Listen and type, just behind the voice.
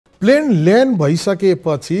Plain land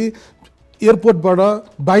भइसकेपछि एयरपोर्टबाट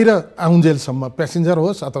बाहिर आउन्जेलसम्म passenger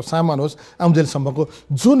होस् अथवा सामान होस् आउन्जेलसम्मको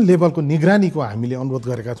जुन लेभलको निगरानीको हामीले अनुरोध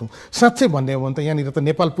गरेका छौँ साँच्चै भन्ने हो भने त यहाँनिर त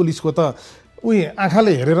नेपाल पुलिसको त उही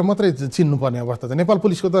आँखाले हेरेर मात्रै चिन्नुपर्ने अवस्था छ। नेपाल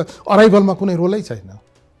पुलिसको त अराइभलमा कुनै रोलै छैन।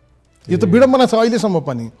 यो त विडम्बना छ अहिलेसम्म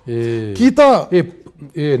पनि। कि त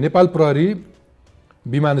नेपाल प्रहरी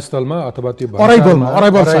विमानस्थलमा अथवा त्यो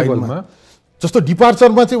अराइभल साइडमा जस्तो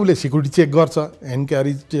डिपार्चरमा चाहिँ उसले सिक्युरिटी चेक गर्छ, ह्यान्ड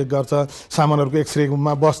क्यारी चेक गर्छ, सामानहरूको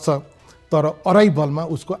एक्सरेमा बस्छ, तर अराइभलमा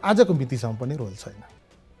उसको आजको मितिसम्म पनि रोल छैन।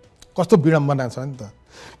 कस्तो विडम्बना छ नि त।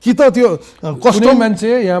 कि त त्यो कस्तो मान्छे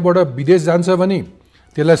यहाँबाट विदेश जान्छ भने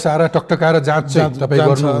त्यसलाई सारा टकटकाएर जाँच तपाईँ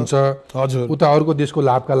गर्नुहुन्छ हजुर, उता अरूको देशको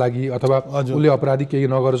लाभका लागि अथवा उसले अपराधी केही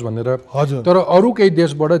नगरोस् भनेर। हजुर, तर अरू केही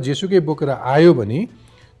देशबाट जेसुकै बोकेर आयो भने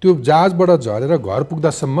त्यो जहाजबाट झरेर घर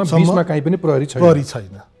पुग्दासम्म बिचमा कहीँ पनि प्रहरी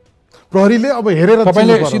छैन। प्रहरीले अब हेरेर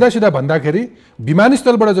तपाईले सिधा भन्दाखेरि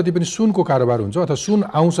विमानस्थलबाट जति पनि सुनको कारोबार हुन्छ अथवा सुन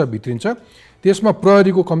आउँछ भित्रिन्छ त्यसमा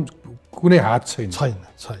प्रहरीको कुनै हात छैन।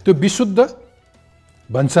 त्यो विशुद्ध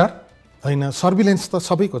भन्सार होइन। सर्भिलेन्स त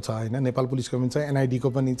सबैको छ होइन, नेपाल पुलिसको पनि छ, एनआइडीको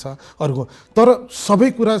पनि छ, अरूको। तर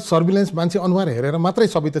सबै कुरा सर्भिलेन्स मान्छे अनुहार हेरेर मात्रै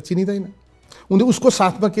सबै त चिनिँदैन। उनले उसको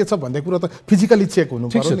साथमा के छ भन्ने कुरा त फिजिकली चेक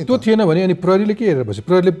हुनु पर्यो नि। त्यो थिएन भने अनि प्रहरीले के हेरेर बस्यो?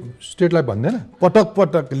 प्रहरीले स्टेटलाई भन्दैन?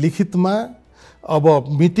 पटक लिखितमा अब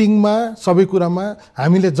मिटिङमा सबै कुरामा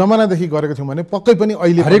हामीले जमानादेखि गरेको थियौँ भने पक्कै पनि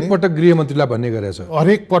अहिले हरेक पटक गृहमन्त्रीलाई भन्ने गरेछ।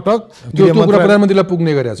 हरेक पटक त्यो प्रधानमन्त्रीलाई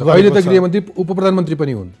पुग्ने गरेछ। अहिले त गृहमन्त्री उपप्रधानमन्त्री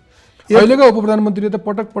पनि हुन्। अहिलेका उपप्रधानमन्त्रीले त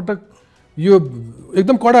पटक यो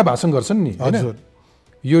एकदम कडा भाषण गर्छन् नि हैन।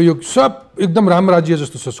 यो सब एकदम राम राज्य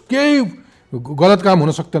जस्तो छ, केही गलत काम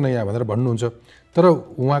हुन सक्दैन यहाँ भनेर भन्नुहुन्छ। तर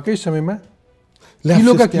उहाँकै समयमा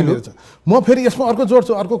किलोका किलो। म फेरि यसमा अर्को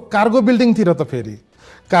जोड्छु, अर्को कार्गो बिल्डिङतिर त फेरि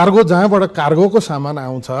कार्गो जहाँबाट कार्गोको सामान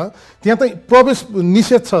आउँछ त्यहाँ त प्रवेश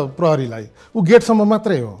निषेध छ प्रहरीलाई, ऊ गेटसम्म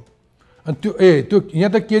मात्रै हो। अनि त्यो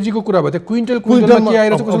यहाँ त केजीको कुरा भयो, त्यो क्विन्टलमा के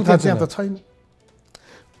आइरहेछ कसैले थाहा त्यहाँ त छैन।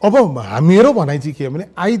 अब मेरो भनाइ चाहिँ के हो भने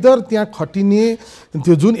आइदर त्यहाँ खटिने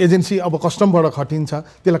त्यो जुन एजेन्सी अब कस्टमबाट खटिन्छ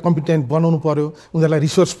त्यसलाई कम्पिटेन्ट बनाउनु पर्यो, उनीहरूलाई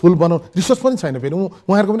रिसोर्सफुल रिसोर्स पनि छैन। फेरि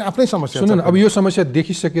उहाँहरूको पनि आफ्नै समस्या छ। सुन अब यो समस्या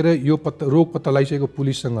देखिसकेर यो रोग पत्ता लगाइसकेको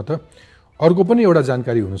पुलिससँग त अर्को पनि एउटा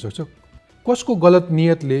जानकारी हुनसक्छ, कसको गलत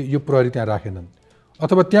नियतले यो प्रहरी त्यहाँ राखेनन्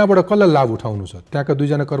अथवा त्यहाँबाट कसलाई लाभ उठाउनु छ? त्यहाँका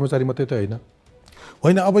दुईजना कर्मचारी मात्रै त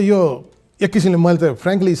होइन। अब यो एक किसिमले मैले त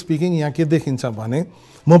फ्रेङ्कली स्पिकिङ यहाँ के देखिन्छ भने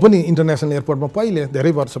म पनि इन्टरनेसनल एयरपोर्टमा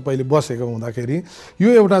धेरै वर्ष पहिले बसेको हुँदाखेरि यो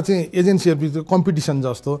एउटा चाहिँ एजेन्सीहरू कम्पिटिसन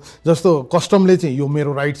जस्तो कस्टमले चाहिँ यो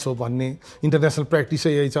मेरो राइट्स हो भन्ने इन्टरनेसनल प्र्याक्टिसै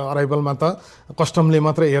यही छ। अराइभलमा त कस्टमले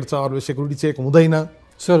मात्रै हेर्छ, अरू सेक्युरिटी चेक हुँदैन।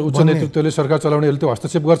 सर उच्च नेतृत्वले सरकार चलाउनेहरूले त्यो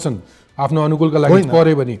हस्तक्षेप गर्छन् आफ्नो अनुकूलका लागि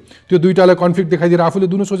पऱ्यो भने त्यो दुईटालाई कन्फ्लिक्ट देखाइदिएर आफूले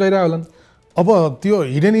दुनु सोचाइरह होलान्। अब त्यो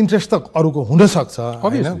हिडन इन्ट्रेस्ट त अरूको हुनसक्छ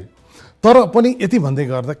होइन, तर पनि यति भन्दै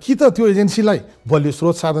गर्दा कि त त्यो एजेन्सीलाई बलियो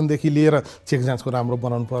स्रोत साधनदेखि लिएर चेक जाँचको राम्रो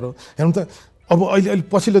बनाउनु पर्यो। हेर्नु त अब अहिले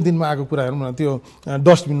पछिल्लो दिनमा आएको कुरा हेरौँ न, त्यो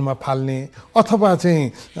डस्टबिनमा फाल्ने अथवा चाहिँ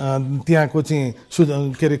त्यहाँको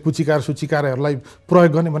चाहिँ के अरे कुचिकार सूचिकारहरूलाई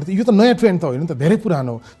प्रयोग गर्ने भने यो त नयाँ ट्रेन्ड त होइन नि त, धेरै पुरानो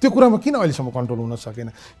हो। त्यो कुरामा किन अहिलेसम्म कन्ट्रोल हुन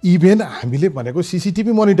सकेन? इभेन हामीले भनेको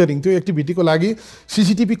सिसिटिभी मोनिटरिङ, त्यो एक्टिभिटीको लागि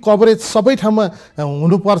सिसिटिभी कभरेज सबै ठाउँमा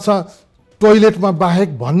हुनुपर्छ, टोइलेटमा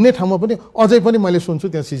बाहेक भन्ने ठाउँमा पनि अझै पनि मैले सुन्छु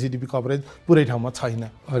त्यहाँ सिसिटिभी कभरेज पुरै ठाउँमा छैन।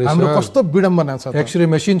 हाम्रो कस्तो विडम्बना छ। एक्सरे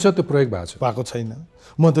मेसिन छ त्यो प्रयोग भएको छैन।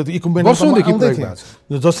 म त इक्विपमेन्ट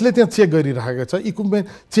जसले त्यहाँ चेक गरिरहेको छ इक्विपमेन्ट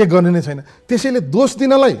चेक गर्ने नै छैन। त्यसैले दोष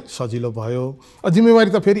दिनलाई सजिलो भयो। जिम्मेवारी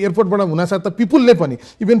त फेरि एयरपोर्टबाट हुनसाथ त पिपुलले पनि,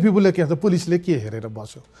 इभन पिपुलले के भन्छ पुलिसले के हेरेर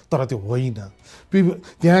बस्यो, तर त्यो होइन।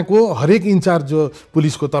 त्यहाँको हरेक इन्चार्ज जो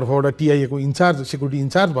पुलिसको तर्फबाट टिआइएको इन्चार्ज सेक्युरिटी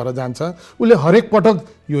इन्चार्ज भएर जान्छ उसले हरेक पटक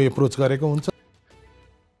यो एप्रोच गरेको हुन्छ।